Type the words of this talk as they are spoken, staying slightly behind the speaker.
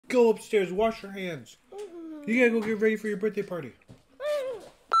go upstairs, wash your hands. You gotta go get ready for your birthday party.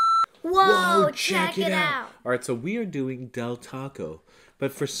 Whoa, check it out. All right, so we are doing Del Taco,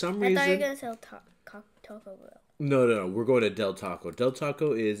 but for some reason, I thought you were gonna sell Taco Bell. No, we're going to Del Taco. Del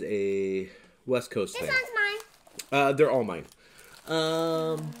Taco is a West Coast thing. This one's mine. They're all mine.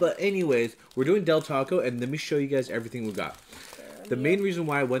 But anyways, we're doing Del Taco, and let me show you guys everything we got. The main reason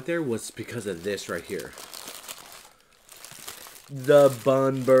why I went there was because of this right here. The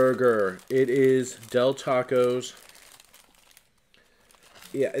bun burger. It is Del Taco's.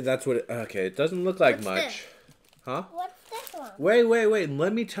 Yeah, that's what it, okay, it doesn't look like much. This? Huh? What's this one? Wait.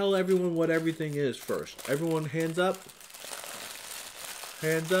 Let me tell everyone what everything is first. Everyone, hands up.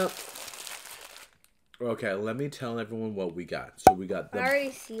 Hands up. Okay, let me tell everyone what we got. So we got the. I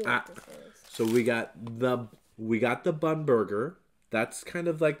already see what this is. So we got the bun burger. That's kind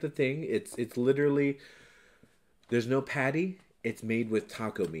of like the thing. It's literally, there's no patty. It's made with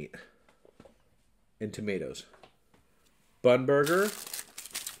taco meat and tomatoes. Bun burger,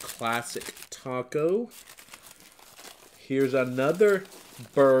 classic taco. Here's another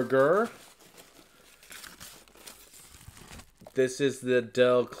burger. This is the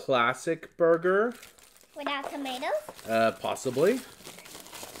Del Classic burger. Without tomatoes? Possibly.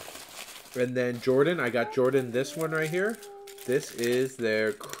 And then Jordan, I got Jordan this one right here. This is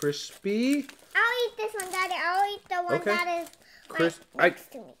their crispy. I'll eat this one, Daddy. I'll eat the one that is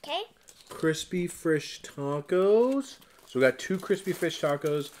next to me, okay? Crispy fish tacos. So we got 2 crispy fish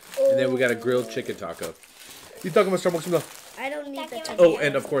tacos, and then we got a grilled chicken taco. You talking about Starbucks stuff? I don't need the Oh,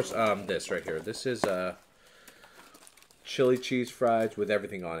 and of course, this right here. This is chili cheese fries with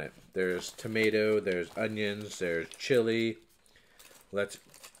everything on it. There's tomato, there's onions, there's chili. Let's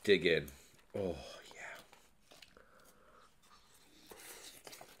dig in. Oh,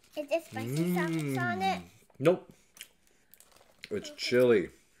 yeah. Is there spicy sauce on it? Nope. It's chili.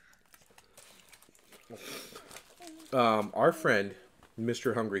 Our friend,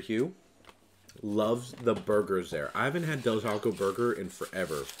 Mr. Hungry Hugh, loves the burgers there. I haven't had Del Taco burger in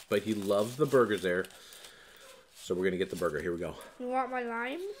forever, but he loves the burgers there. So we're going to get the burger. Here we go. You want my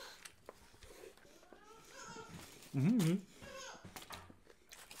lime?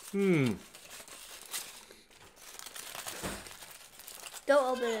 Don't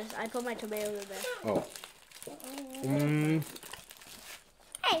open this. I put my tomatoes in there. Oh.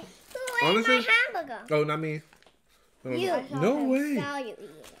 Hey, who ate Honestly? my hamburger? Oh, not me. You. No way. Saw you eat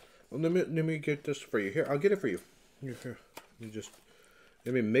it. Well, let me get this for you. Here, I'll get it for you. Here.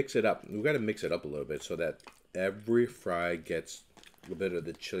 Let me mix it up. We got to mix it up a little bit so that every fry gets a bit of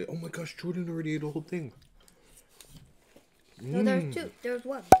the chili. Oh my gosh, Jordan already ate the whole thing. No, there's 2. There's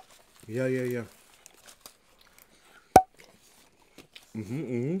 1. Yeah.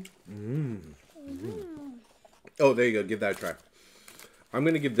 Oh, there you go. Give that a try. I'm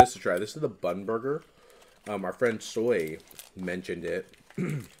going to give this a try. This is the bun burger. Our friend Soy mentioned it.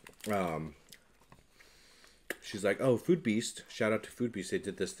 She's like, oh, Food Beast. Shout out to Food Beast. They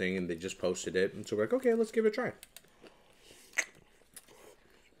did this thing and they just posted it. And so we're like, okay, let's give it a try.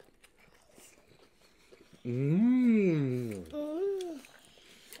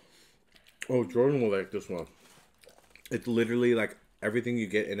 Oh, Jordan will like this one. It's literally like everything you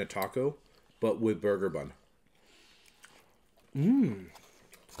get in a taco, but with burger bun.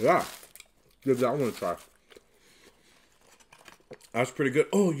 Yeah. Give that one a try. That's pretty good.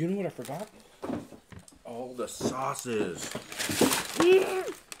 Oh, you know what I forgot? All the sauces.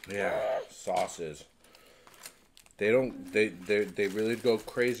 Yeah, sauces. They really go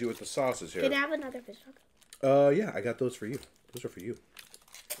crazy with the sauces here. Can I have another fish taco? Yeah, I got those for you. Those are for you.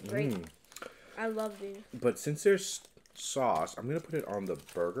 Great. I love these. But since there's sauce, I'm gonna put it on the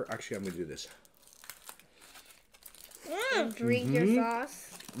burger. Actually, I'm gonna do this. Drink your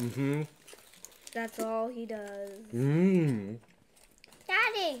sauce. That's all he does.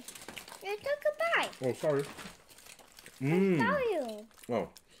 Daddy, you took a bite. Oh, sorry. I saw you. Oh.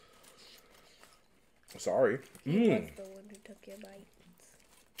 Sorry. He was the one who took your bites.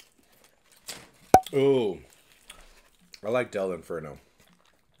 Oh. I like Del Inferno.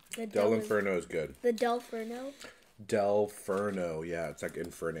 The Del Inferno is good. The Delferno? Delferno, yeah, it's like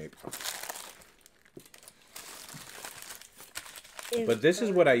Infernate. But this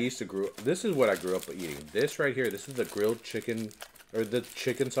is what I used to this is what I grew up eating. This right here, this is the grilled chicken, or the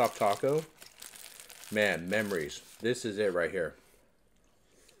chicken soft taco. Man, memories. This is it right here.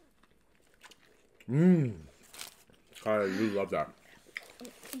 I do love that.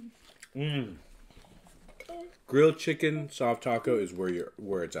 Grilled chicken soft taco is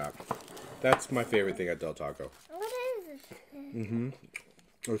where it's at. That's my favorite thing at Del Taco. What is this?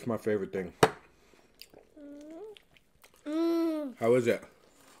 It's my favorite thing. How is it?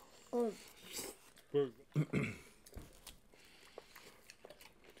 Oh.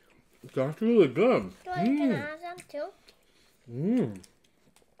 That's really good. Do I can have some too? Mmm.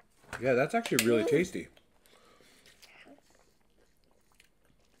 Yeah, that's actually really tasty.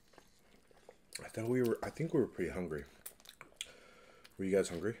 I think we were pretty hungry. Were you guys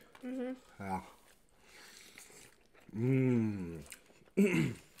hungry? Mm-hmm. Yeah.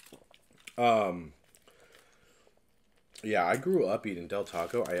 Yeah, I grew up eating Del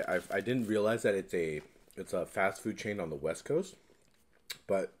Taco. I didn't realize that it's a fast food chain on the West Coast.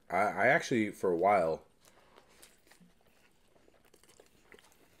 But I actually, for a while,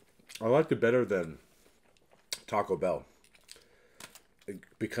 I liked it better than Taco Bell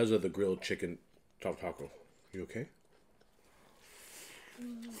because of the grilled chicken taco. You okay?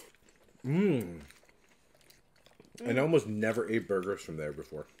 And I almost never ate burgers from there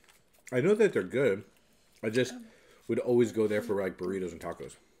before. I know that they're good. I just would always go there for like burritos and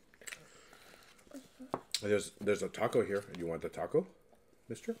tacos. There's a taco here. You want the taco,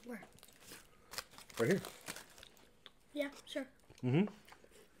 mister? Where? Right here. Yeah, sure. Mm-hmm.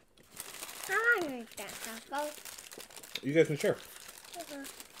 I like that taco. You guys can share.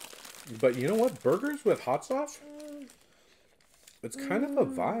 But you know what? Burgers with hot sauce? It's kind of a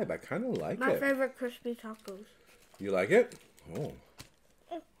vibe. I kind of like My it. favorite crispy tacos. You like it? Oh.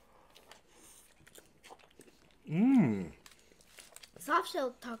 Mmm. Soft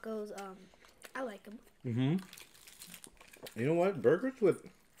shell tacos, I like them. Mm-hmm. You know what? Burgers with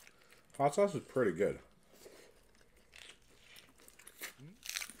hot sauce is pretty good.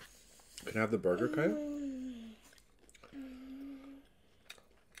 Can I have the burger, Kaya?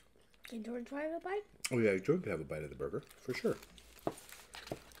 Can George try a bite? Oh yeah, Jordan can have a bite of the burger for sure.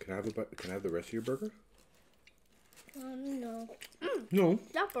 Can I have a bite? Can I have the rest of your burger? No. No.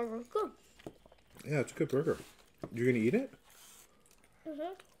 That burger's good. Yeah, it's a good burger. You're gonna eat it?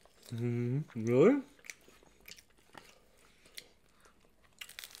 Really?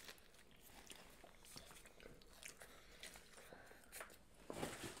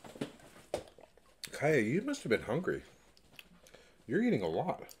 Kaya, you must have been hungry. You're eating a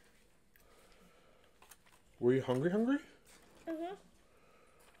lot. Were you hungry?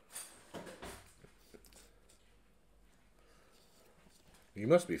 You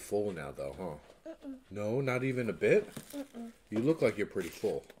must be full now, though, huh? No, not even a bit? You look like you're pretty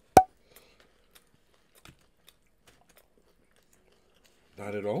full.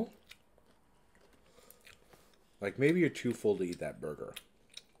 Not at all? Like, maybe you're too full to eat that burger.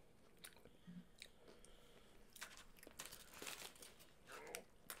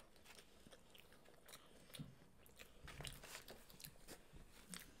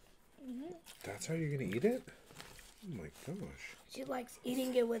 That's how you're gonna eat it? Oh my gosh. She likes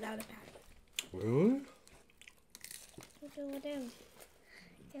eating it without a patty. Really?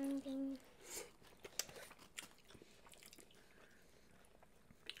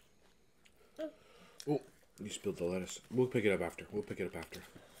 Oh, you spilled the lettuce. We'll pick it up after.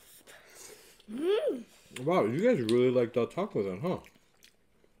 Wow, you guys really like Del Taco then, huh?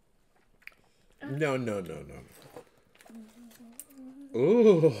 No.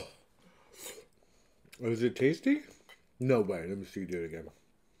 Oh. Is it tasty? No way. Let me see you do it again.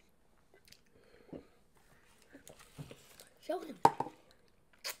 Show him.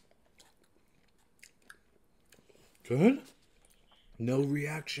 Good? No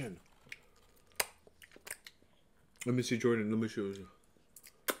reaction. Let me see, Jordan. Let me show you.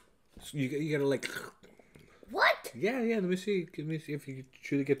 You gotta like. What? Yeah. Let me see. If you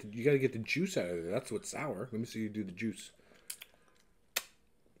truly get you gotta get the juice out of it. That's what's sour. Let me see you do the juice.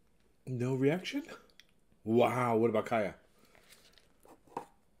 No reaction? Wow. What about Kaya?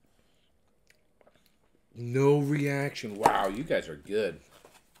 No reaction. Wow. You guys are good.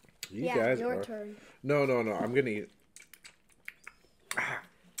 You guys your are. turn. No. I'm gonna eat.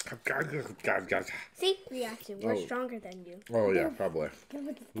 See? Reaction. We're stronger than you. Oh yeah, probably.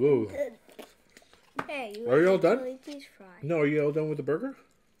 Whoa. Hey, you Are you all done? chili cheese fry. No, are you all done with the burger?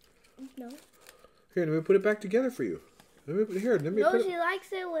 No. Here, let me put it back together for you. Let me put it. She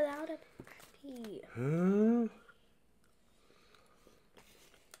likes it without a patty. Huh?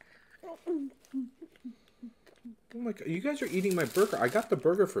 Oh my god, you guys are eating my burger. I got the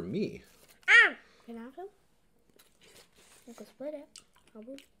burger for me. Can I have some? We can split it.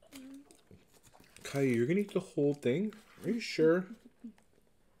 Kaya, you're gonna eat the whole thing? Are you sure?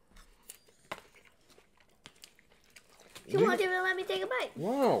 She won't even let me take a bite.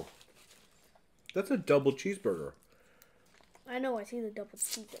 Wow. That's a double cheeseburger. I know, I see the double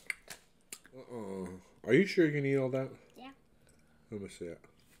cheese. Are you sure you can eat all that? Yeah. Let me see it.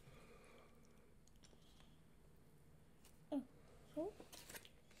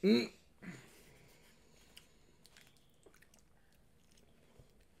 Mm.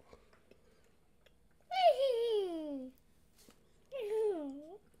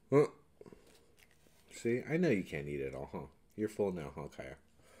 Huh. See, I know you can't eat it all, huh? You're full now, huh, Kaya?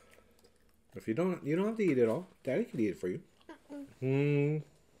 If you don't have to eat it all. Daddy can eat it for you.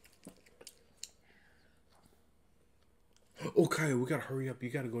 Oh, Kaya, we gotta hurry up. You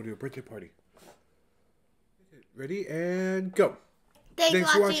gotta go to your birthday party. Ready and go.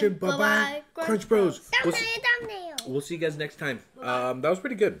 Thanks for watching. Bye bye. Crunch Bros. We'll see you guys next time. That was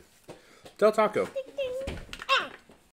pretty good. Del Taco.